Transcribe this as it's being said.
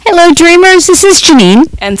Hello, dreamers. This is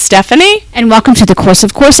Janine. And Stephanie. And welcome to The Course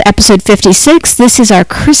of Course, episode 56. This is our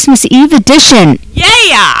Christmas Eve edition.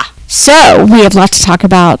 Yeah! So, we have lots to talk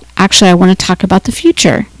about. Actually, I want to talk about the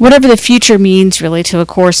future. Whatever the future means, really, to a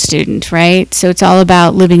course student, right? So, it's all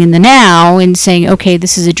about living in the now and saying, okay,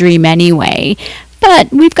 this is a dream anyway.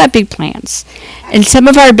 But we've got big plans. And some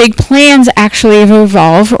of our big plans actually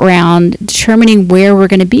revolve around determining where we're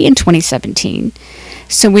going to be in 2017.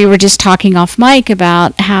 So we were just talking off mic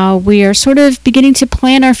about how we are sort of beginning to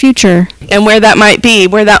plan our future. And where that might be,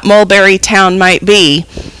 where that mulberry town might be,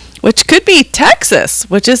 which could be Texas,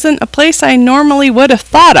 which isn't a place I normally would have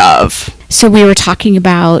thought of. So we were talking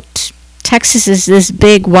about Texas is this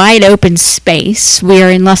big, wide open space. We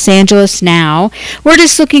are in Los Angeles now. We're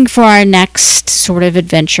just looking for our next sort of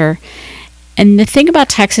adventure. And the thing about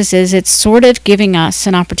Texas is it's sort of giving us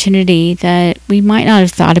an opportunity that we might not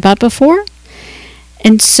have thought about before.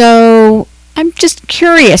 And so I'm just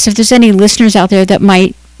curious if there's any listeners out there that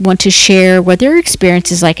might want to share what their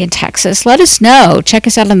experience is like in Texas. Let us know. Check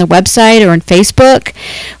us out on the website or on Facebook.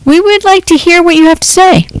 We would like to hear what you have to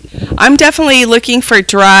say. I'm definitely looking for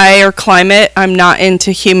drier climate. I'm not into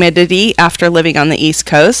humidity after living on the East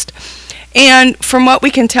Coast. And from what we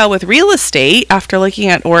can tell with real estate, after looking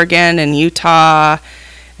at Oregon and Utah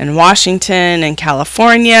and Washington and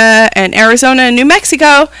California and Arizona and New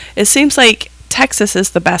Mexico, it seems like Texas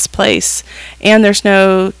is the best place. And there's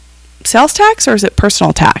no sales tax, or is it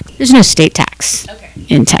personal tax? There's no state tax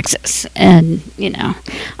in Texas. And,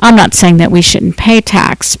 I'm not saying that we shouldn't pay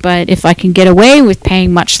tax, but if I can get away with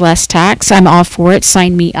paying much less tax, I'm all for it.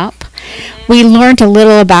 Sign me up. We learned a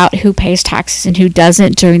little about who pays taxes and who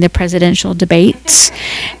doesn't during the presidential debates.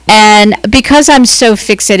 And because I'm so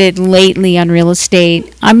fixated lately on real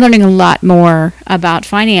estate, I'm learning a lot more about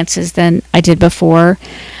finances than I did before.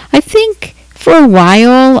 I think for a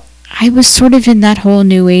while, I was sort of in that whole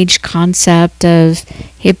new age concept of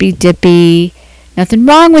hippy-dippy, nothing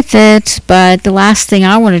wrong with it, but the last thing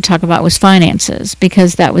I wanted to talk about was finances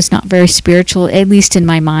because that was not very spiritual, at least in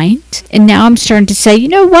my mind. And now I'm starting to say, you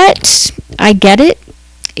know what? I get it.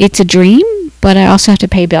 It's a dream, but I also have to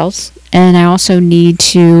pay bills. And I also need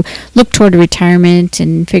to look toward retirement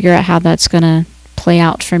and figure out how that's going to play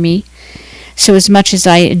out for me. So as much as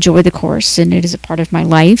I enjoy the course and it is a part of my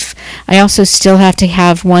life, I also still have to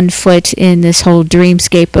have one foot in this whole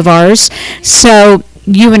dreamscape of ours. So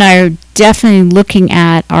you and I are definitely looking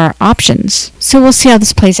at our options. So we'll see how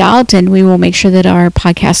this plays out, and we will make sure that our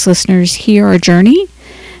podcast listeners hear our journey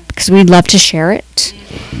because we'd love to share it.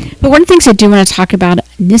 But one of the things I do want to talk about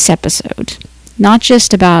in this episode, not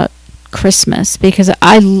just about Christmas, because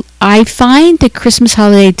I find the Christmas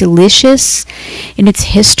holiday delicious in its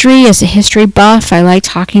history. As a history buff, I like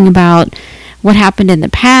talking about what happened in the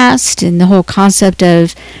past and the whole concept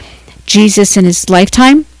of Jesus in his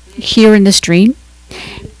lifetime here in this dream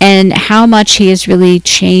and how much he has really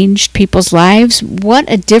changed people's lives.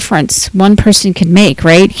 What a difference one person can make,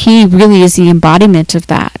 right? He really is the embodiment of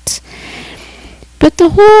that. But the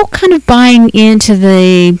whole kind of buying into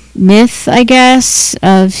the myth, I guess,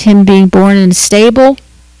 of him being born in a stable,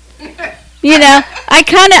 it's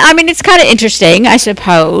kind of interesting, I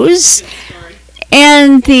suppose.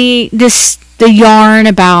 And the yarn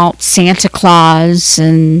about Santa Claus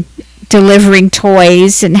and delivering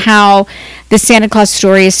toys and how the Santa Claus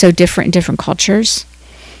story is so different in different cultures.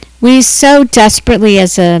 We so desperately,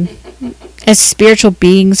 as spiritual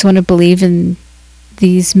beings, want to believe in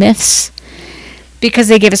these myths, because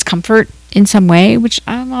they give us comfort in some way, which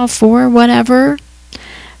I'm all for, whatever.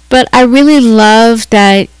 But I really love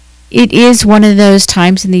that it is one of those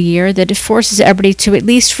times in the year that it forces everybody to, at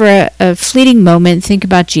least for a fleeting moment, think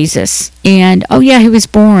about Jesus. And, oh yeah, he was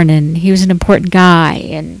born, and he was an important guy.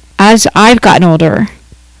 And as I've gotten older,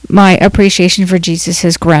 my appreciation for Jesus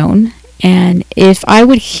has grown. And if I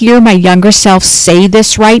would hear my younger self say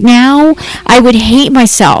this right now, I would hate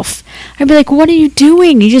myself. I'd be like, what are you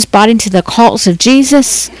doing? You just bought into the cults of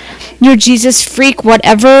Jesus. You're a Jesus freak,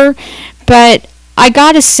 whatever. But I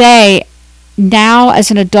gotta say, now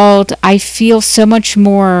as an adult, I feel so much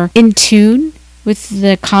more in tune with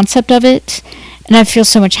the concept of it. And I feel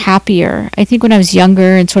so much happier. I think when I was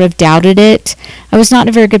younger and sort of doubted it, I was not in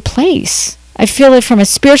a very good place. I feel that from a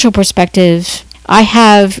spiritual perspective, I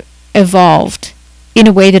have evolved in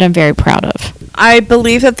a way that I'm very proud of. I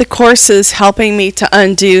believe that the course is helping me to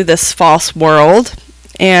undo this false world,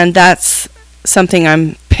 and that's something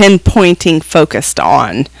I'm pinpointing focused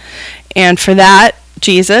on. And for that,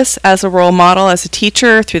 Jesus, as a role model, as a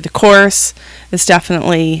teacher through the course, is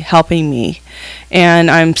definitely helping me. And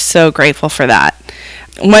I'm so grateful for that.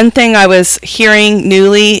 One thing I was hearing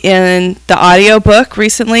newly in the audiobook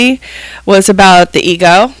recently was about the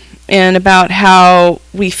ego and about how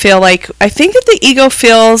we feel like, I think that the ego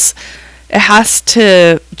feels it has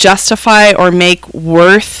to justify or make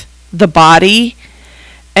worth the body,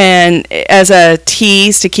 and as a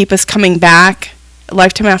tease to keep us coming back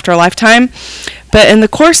lifetime after lifetime. But in the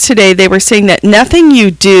course today, they were saying that nothing you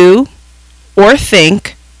do or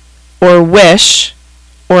think or wish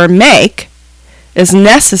or make is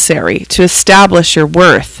necessary to establish your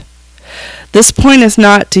worth. This point is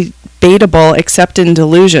not debatable except in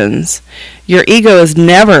delusions. Your ego is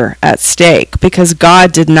never at stake because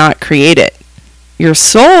God did not create it. Your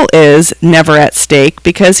soul is never at stake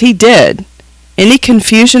because He did. Any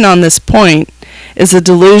confusion on this point is a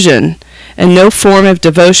delusion, and no form of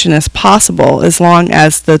devotion is possible as long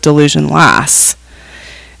as the delusion lasts.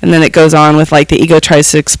 And then it goes on with like the ego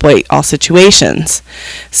tries to exploit all situations.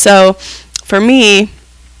 So for me,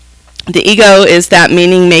 the ego is that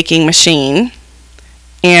meaning-making machine.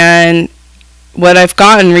 And what I've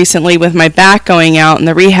gotten recently with my back going out and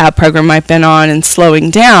the rehab program I've been on and slowing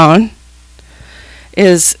down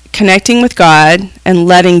is connecting with God and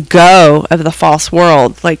letting go of the false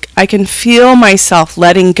world. Like, I can feel myself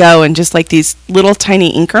letting go in just like these little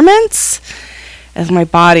tiny increments as my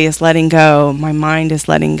body is letting go, my mind is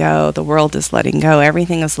letting go, the world is letting go,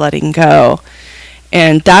 everything is letting go.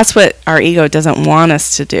 And that's what our ego doesn't want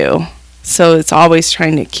us to do. So it's always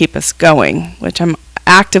trying to keep us going, which I'm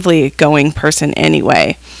actively a going person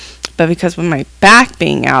anyway. But because of my back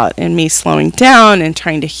being out and me slowing down and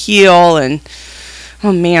trying to heal, and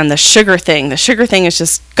oh man, the sugar thing has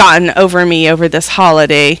just gotten over me over this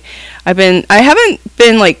holiday. I haven't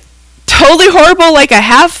been like totally horrible like I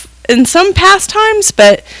have in some past times,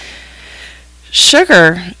 but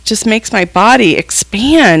sugar just makes my body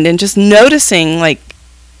expand, and just noticing like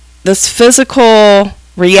this physical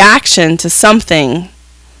reaction to something,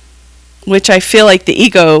 which I feel like the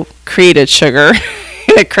ego created sugar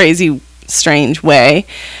in a crazy, strange way,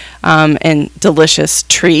 and delicious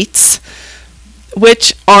treats,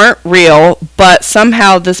 which aren't real, but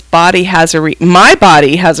somehow this body has my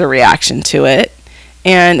body has a reaction to it,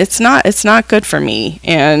 and it's not good for me.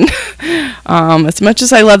 And as much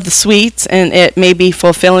as I love the sweets, and it may be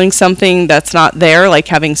fulfilling something that's not there, like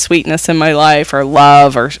having sweetness in my life or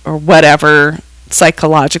love or whatever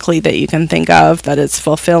psychologically that you can think of that is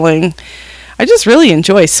fulfilling, I just really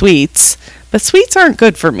enjoy sweets, but sweets aren't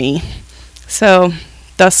good for me. So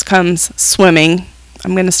thus comes swimming.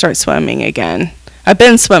 I'm going to start swimming again. I've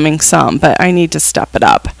been swimming some, but I need to step it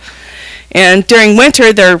up. And during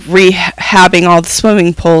winter, they're rehabbing all the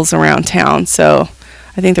swimming pools around town. So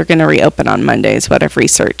I think they're going to reopen on Monday is what I've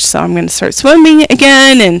researched. So I'm going to start swimming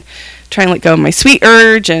again and try and let go of my sweet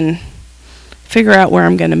urge and figure out where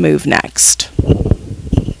I'm going to move next.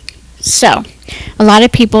 So a lot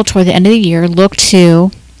of people toward the end of the year look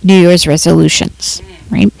to New Year's resolutions,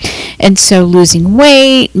 right? And so losing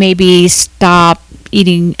weight, maybe stop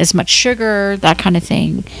eating as much sugar, that kind of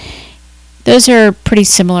thing. Those are pretty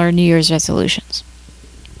similar New Year's resolutions.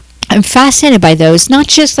 I'm fascinated by those, not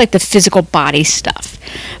just like the physical body stuff,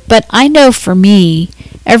 but I know for me,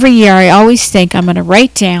 every year I always think I'm going to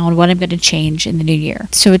write down what I'm going to change in the new year.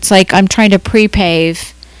 So it's like I'm trying to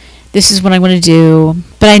pre-pave, this is what I'm going to do,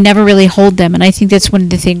 but I never really hold them. And I think that's one of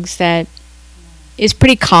the things that is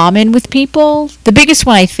pretty common with people. The biggest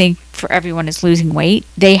one, I think, for everyone is losing weight.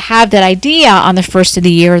 They have that idea on the first of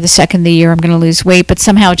the year or the second of the year, I'm going to lose weight, but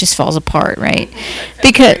somehow it just falls apart, right?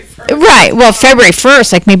 February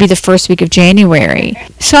 1st, like maybe the first week of January.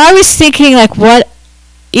 So I was thinking, like, what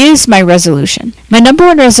is my resolution? My number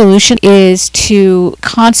one resolution is to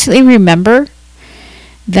constantly remember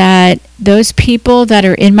that those people that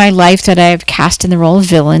are in my life that I have cast in the role of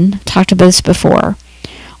villain, talked about this before,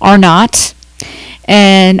 are not.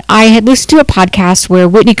 And I had listened to a podcast where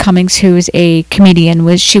Whitney Cummings, who is a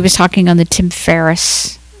comedian, she was talking on the Tim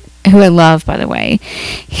Ferriss, who I love, by the way,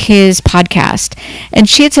 his podcast. And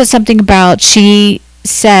she had said something about, she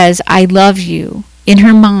says, I love you, in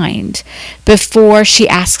her mind before she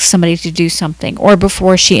asks somebody to do something or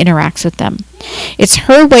before she interacts with them. It's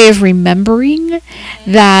her way of remembering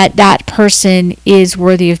that that person is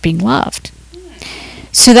worthy of being loved.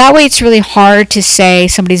 So that way it's really hard to say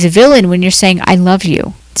somebody's a villain when you're saying, I love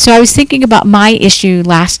you. So I was thinking about my issue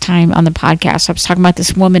last time on the podcast. I was talking about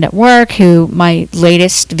this woman at work who, my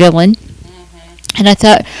latest villain. And I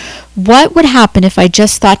thought, what would happen if I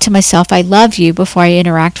just thought to myself, I love you before I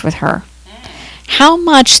interact with her? How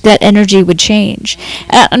much that energy would change.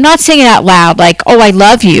 I'm not saying it out loud, like, oh, I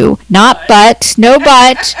love you. Not but, no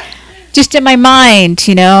but. Just in my mind,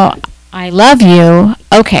 I love you.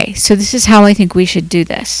 Okay, so this is how I think we should do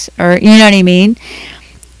this. Or, you know what I mean?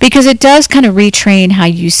 Because it does kind of retrain how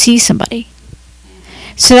you see somebody.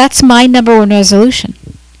 So that's my number one resolution.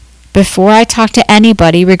 Before I talk to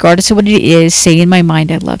anybody, regardless of what it is, say in my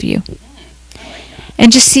mind, I love you.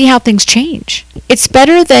 And just see how things change. It's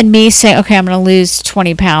better than me saying, okay, I'm going to lose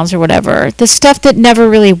 20 pounds or whatever. The stuff that never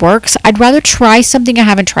really works, I'd rather try something I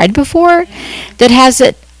haven't tried before that has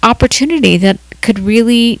an opportunity that could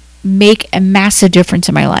really make a massive difference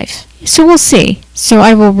in my life. So we'll see. So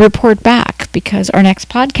I will report back, because our next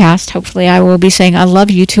podcast, hopefully I will be saying I love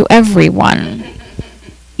you to everyone.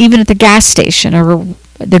 Even at the gas station or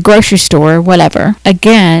the grocery store, whatever.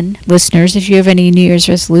 Again, listeners, if you have any New Year's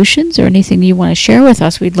resolutions or anything you want to share with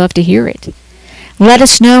us, we'd love to hear it. Let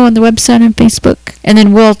us know on the website and Facebook, and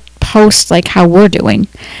then we'll post like how we're doing.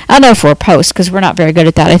 I don't know if we'll post, because we're not very good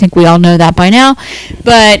at that. I think we all know that by now,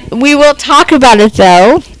 but we will talk about it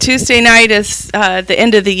though. Tuesday night is the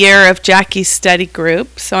end of the year of Jackie's study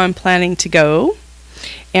group, so I'm planning to go,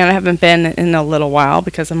 and I haven't been in a little while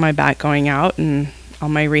because of my back going out and all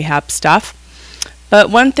my rehab stuff. But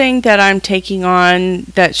one thing that I'm taking on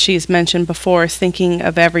that she's mentioned before is thinking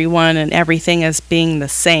of everyone and everything as being the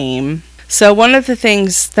same. So one of the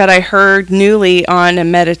things that I heard newly on a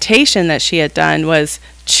meditation that she had done was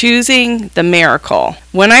choosing the miracle.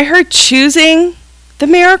 When I heard choosing the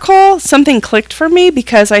miracle, something clicked for me,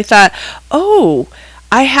 because I thought, oh,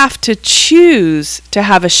 I have to choose to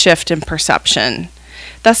have a shift in perception.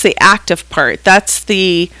 That's the active part. That's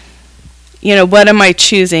the, what am I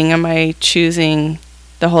choosing? Am I choosing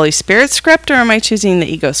the Holy Spirit script, or am I choosing the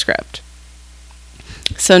ego script?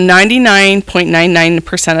 So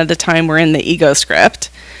 99.99% of the time we're in the ego script,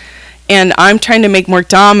 and I'm trying to make more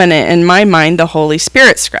dominant in my mind the Holy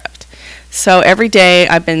Spirit script. So every day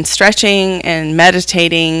I've been stretching and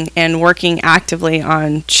meditating and working actively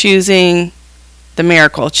on choosing the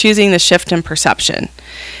miracle, choosing the shift in perception.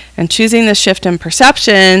 And choosing the shift in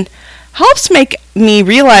perception helps make me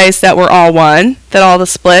realize that we're all one, that all the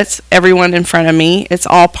splits, everyone in front of me, it's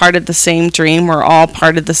all part of the same dream. We're all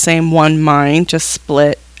part of the same one mind, just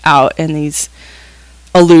split out in these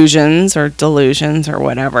illusions or delusions or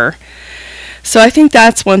whatever. So I think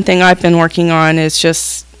that's one thing I've been working on, is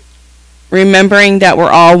just remembering that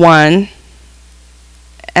we're all one,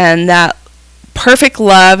 and that perfect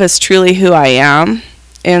love is truly who I am.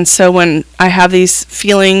 And so when I have these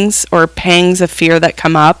feelings or pangs of fear that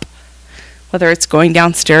come up, whether it's going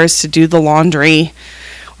downstairs to do the laundry,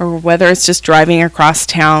 or whether it's just driving across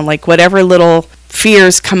town, like whatever little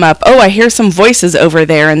fears come up, oh, I hear some voices over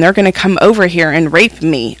there and they're going to come over here and rape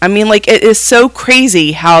me. I mean, like, it is so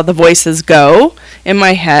crazy how the voices go in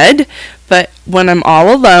my head. But when I'm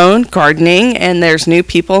all alone gardening and there's new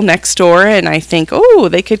people next door and I think, oh,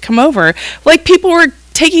 they could come over, like people were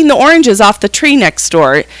taking the oranges off the tree next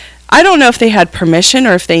door. I don't know if they had permission,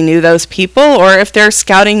 or if they knew those people, or if they're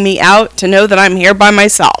scouting me out to know that I'm here by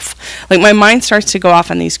myself. Like, my mind starts to go off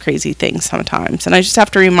on these crazy things sometimes, and I just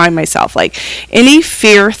have to remind myself, like, any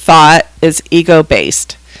fear thought is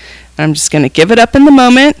ego-based. And I'm just going to give it up in the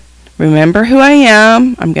moment, remember who I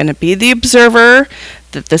am, I'm going to be the observer,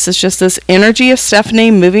 that this is just this energy of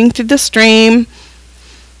Stephanie moving through the stream,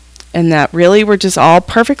 and that really we're just all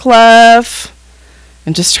perfect love,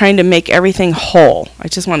 and just trying to make everything whole. I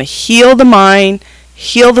just want to heal the mind,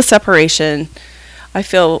 heal the separation. I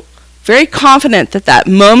feel very confident that that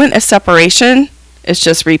moment of separation is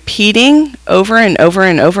just repeating over and over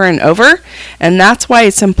and over and over. And that's why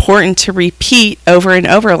it's important to repeat over and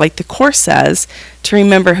over, like the Course says, to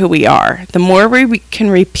remember who we are. The more we can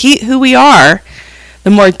repeat who we are, the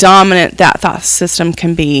more dominant that thought system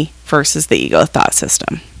can be versus the ego thought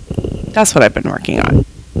system. That's what I've been working on.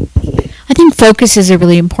 I think focus is a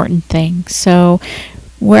really important thing. So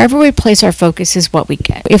wherever we place our focus is what we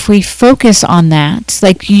get. If we focus on that,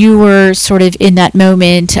 like you were sort of in that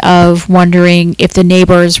moment of wondering if the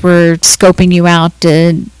neighbors were scoping you out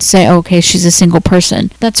to say, okay, she's a single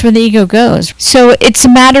person. That's where the ego goes. So it's a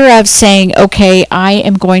matter of saying, okay, I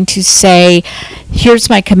am going to say, here's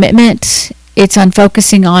my commitment. It's on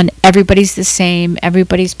focusing on everybody's the same.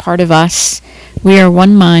 Everybody's part of us. We are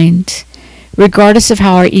one mind. Regardless of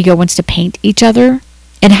how our ego wants to paint each other,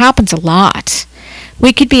 it happens a lot.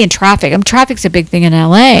 We could be in traffic. Traffic's a big thing in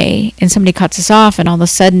LA, and somebody cuts us off, and all of a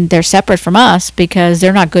sudden they're separate from us because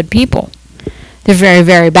they're not good people. They're very,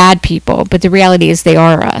 very bad people, but the reality is they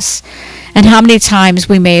are us. And how many times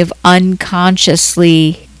we may have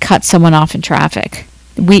unconsciously cut someone off in traffic.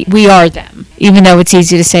 We are them, even though it's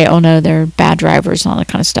easy to say, oh no, they're bad drivers and all that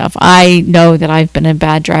kind of stuff. I know that I've been a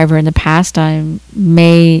bad driver in the past. I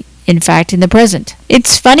may, in fact, in the present.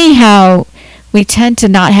 It's funny how We tend to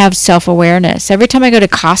not have self-awareness. Every time I go to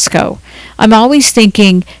Costco, I'm always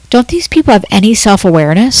thinking, don't these people have any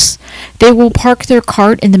self-awareness? They will park their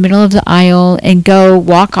cart in the middle of the aisle and go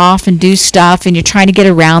walk off and do stuff, and you're trying to get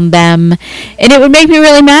around them, and it would make me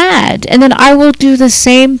really mad. And then I will do the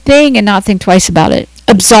same thing and not think twice about it.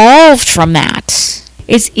 Absolved from that.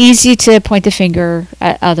 It's easy to point the finger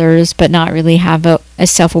at others, but not really have a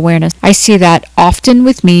self-awareness. I see that often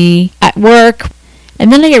with me at work.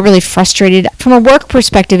 And then I get really frustrated. From a work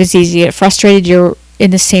perspective, it's easy to get frustrated. You're in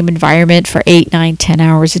the same environment for 8, 9, 10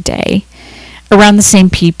 hours a day, around the same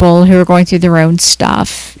people who are going through their own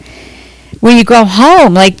stuff. When you go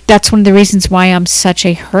home, like, that's one of the reasons why I'm such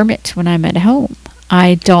a hermit when I'm at home.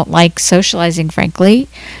 I don't like socializing, frankly.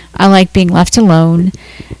 I like being left alone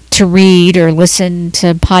to read or listen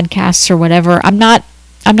to podcasts or whatever. I'm not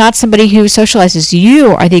somebody who socializes. You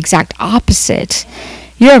are the exact opposite.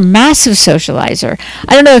 You're a massive socializer.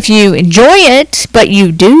 I don't know if you enjoy it, but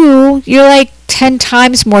you do. You're like 10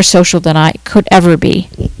 times more social than I could ever be.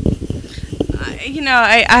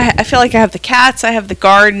 I feel like I have the cats, I have the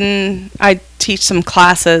garden, I teach some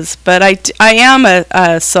classes, but I am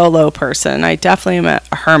a solo person. I definitely am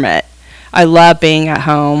a hermit. I love being at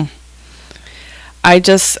home. I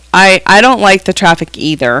don't like the traffic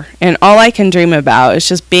either, and all I can dream about is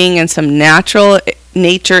just being in some natural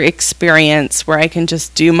nature experience where I can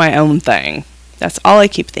just do my own thing. That's all I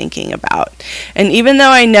keep thinking about. And even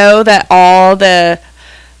though I know that all the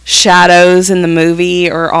shadows in the movie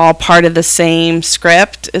are all part of the same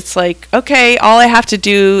script, it's like, okay, all I have to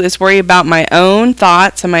do is worry about my own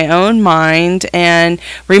thoughts and my own mind and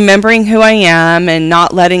remembering who I am and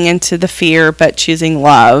not letting into the fear but choosing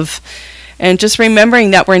love. And just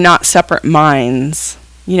remembering that we're not separate minds.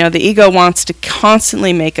 The ego wants to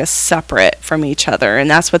constantly make us separate from each other, and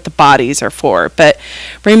that's what the bodies are for. But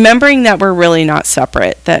remembering that we're really not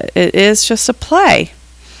separate, that it is just a play.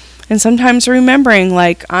 And sometimes remembering,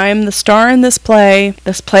 like, I'm the star in this play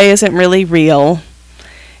isn't really real,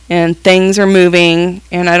 and things are moving,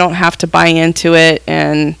 and I don't have to buy into it,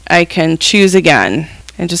 and I can choose again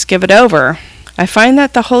and just give it over. I find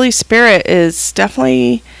that the Holy Spirit is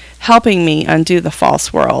definitely helping me undo the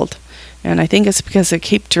false world. And I think it's because I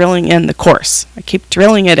keep drilling in the course. I keep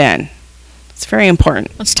drilling it in. It's very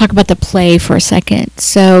important. Let's talk about the play for a second.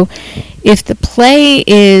 So if the play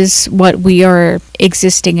is what we are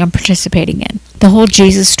existing and participating in, the whole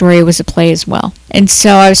Jesus story was a play as well. And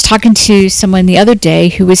so I was talking to someone the other day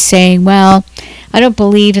who was saying, well, I don't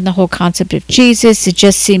believe in the whole concept of Jesus. It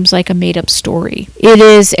just seems like a made-up story. It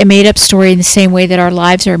is a made-up story in the same way that our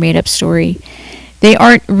lives are a made-up story. They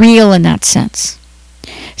aren't real in that sense.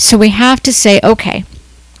 So we have to say, okay,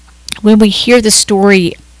 when we hear the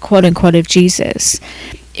story, quote unquote, of Jesus,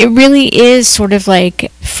 it really is sort of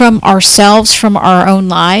like from ourselves, from our own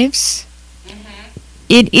lives. Mm-hmm.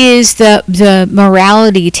 It is the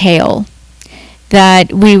morality tale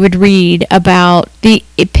that we would read about the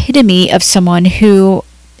epitome of someone who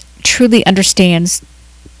truly understands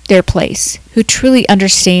their place, who truly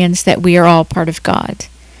understands that we are all part of God.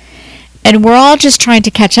 And we're all just trying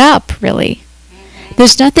to catch up, really.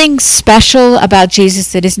 There's nothing special about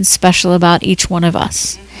Jesus that isn't special about each one of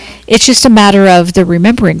us. It's just a matter of the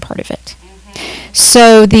remembering part of it.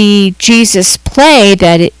 So the Jesus play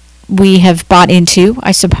that we have bought into,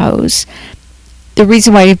 I suppose, the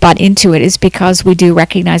reason why we've bought into it is because we do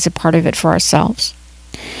recognize a part of it for ourselves.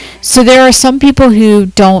 So there are some people who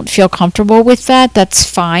don't feel comfortable with that. That's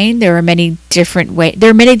fine. There are many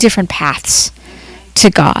different paths to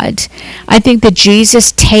God. I think the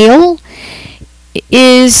Jesus tale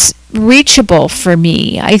is reachable for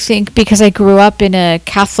me. I think because I grew up in a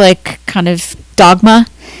Catholic kind of dogma,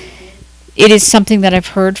 it is something that I've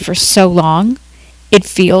heard for so long. It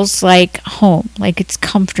feels like home, like it's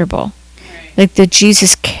comfortable. Like the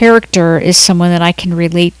Jesus character is someone that I can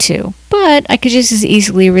relate to. But I could just as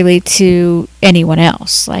easily relate to anyone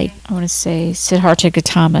else. Like, I want to say Siddhartha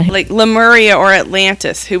Gautama. Like Lemuria or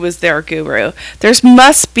Atlantis, who was their guru. There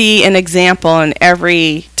must be an example in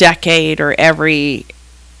every decade or every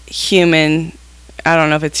human, I don't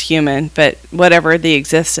know if it's human, but whatever the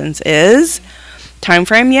existence is, time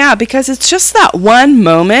frame, yeah, because it's just that one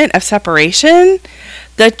moment of separation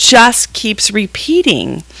that just keeps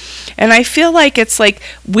repeating. And I feel like it's like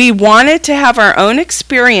we wanted to have our own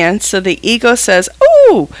experience, so the ego says,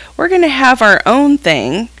 oh, we're going to have our own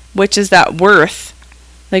thing, which is that worth.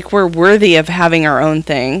 Like we're worthy of having our own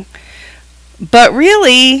thing. But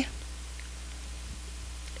really,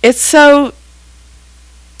 it's so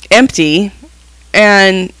empty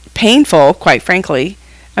and painful, quite frankly.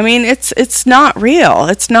 I mean, it's not real.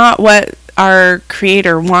 It's not what our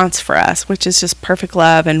Creator wants for us, which is just perfect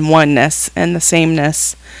love and oneness and the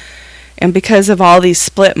sameness. And because of all these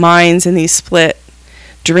split minds and these split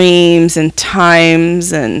dreams and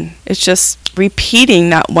times, and it's just repeating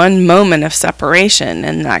that one moment of separation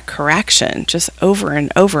and that correction just over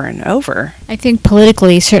and over and over. I think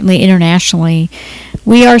politically, certainly internationally,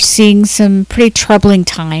 we are seeing some pretty troubling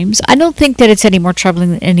times. I don't think that it's any more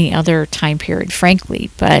troubling than any other time period,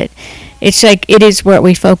 frankly, but it's like it is what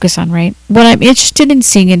we focus on, right? What I'm interested in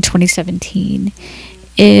seeing in 2017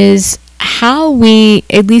 is how we,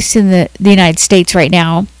 at least in the United States right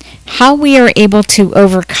now, how we are able to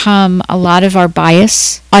overcome a lot of our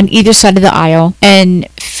bias on either side of the aisle and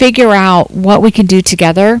figure out what we can do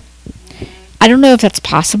together. I don't know if that's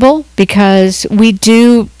possible, because we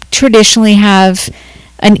do traditionally have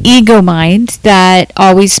an ego mind that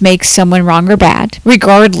always makes someone wrong or bad,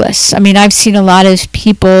 regardless. I mean, I've seen a lot of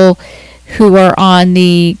people who are on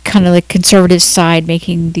the kind of like conservative side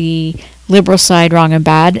making the liberal side wrong and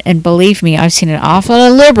bad, and believe me, I've seen an awful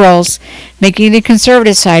lot of liberals making the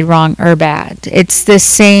conservative side wrong or bad. It's the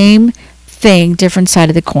same thing, different side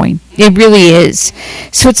of the coin. It really is.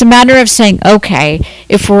 So it's a matter of saying, okay,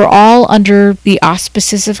 if we're all under the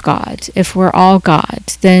auspices of God, if we're all God,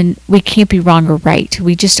 then we can't be wrong or right.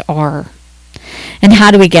 We just are. And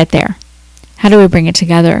how do we get there? How do we bring it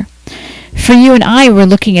together? For you and I, we're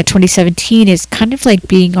looking at 2017 as kind of like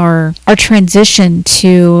being our transition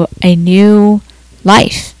to a new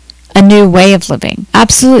life, a new way of living,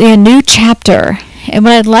 absolutely a new chapter. And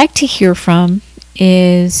what I'd like to hear from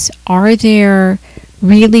is, are there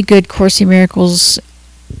really good Course in Miracles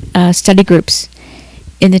study groups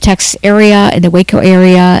in the Texas area, in the Waco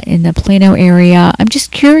area, in the Plano area? I'm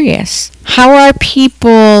just curious. How are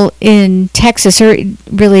people in Texas, or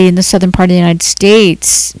really in the southern part of the United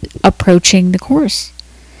States, approaching the Course?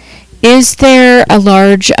 Is there a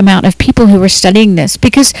large amount of people who are studying this?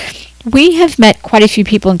 Because we have met quite a few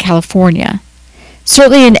people in California,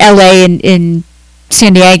 certainly in LA and in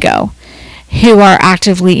San Diego, who are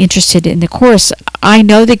actively interested in the Course. I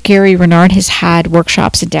know that Gary Renard has had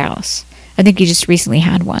workshops in Dallas. I think he just recently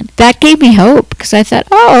had one. That gave me hope, because I thought,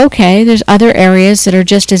 oh, okay, there's other areas that are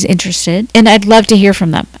just as interested, and I'd love to hear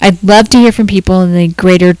from them. I'd love to hear from people in the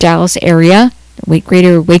greater Dallas area,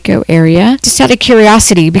 greater Waco area, just out of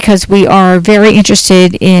curiosity, because we are very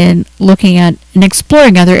interested in looking at and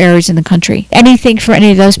exploring other areas in the country. Anything for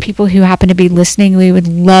any of those people who happen to be listening, we would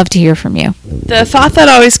love to hear from you. The thought that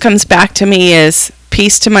always comes back to me is,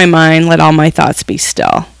 peace to my mind, let all my thoughts be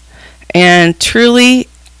still. And truly,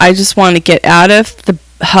 I just want to get out of the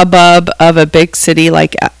hubbub of a big city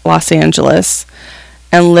like Los Angeles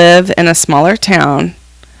and live in a smaller town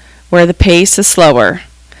where the pace is slower.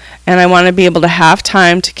 And I want to be able to have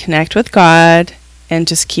time to connect with God and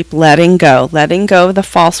just keep letting go of the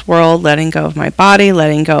false world, letting go of my body,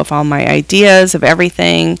 letting go of all my ideas, of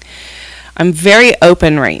everything. I'm very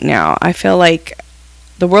open right now. I feel like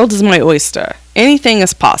the world is my oyster. Anything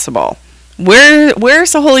is possible.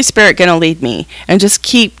 Where's the Holy Spirit going to lead me? And just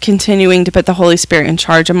keep continuing to put the Holy Spirit in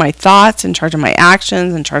charge of my thoughts, in charge of my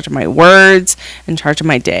actions, in charge of my words, in charge of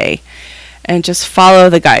my day. And just follow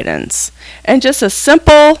the guidance. And just a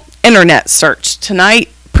simple internet search tonight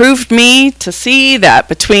proved me to see that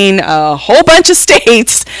between a whole bunch of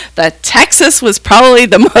states, that Texas was probably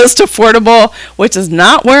the most affordable, which is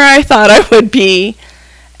not where I thought I would be.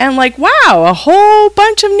 And like, wow, a whole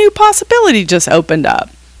bunch of new possibility just opened up.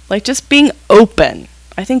 Like just being open.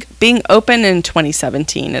 I think being open in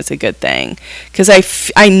 2017 is a good thing, because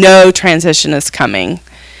I know transition is coming.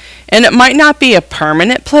 And it might not be a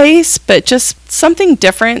permanent place, but just something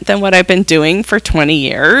different than what I've been doing for 20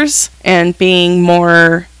 years. And being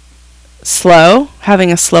more slow,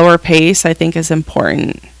 having a slower pace, I think is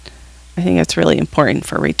important. I think it's really important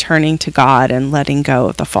for returning to God and letting go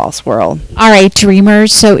of the false world. All right,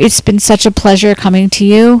 dreamers. So it's been such a pleasure coming to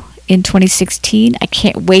you in 2016. I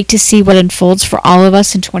can't wait to see what unfolds for all of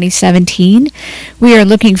us in 2017. We are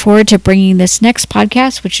looking forward to bringing this next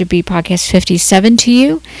podcast, which would be podcast 57, to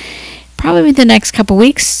you, probably in the next couple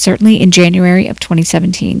weeks, certainly in January of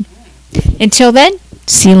 2017. Until then,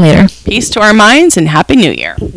 see you later. Peace to our minds and Happy New Year.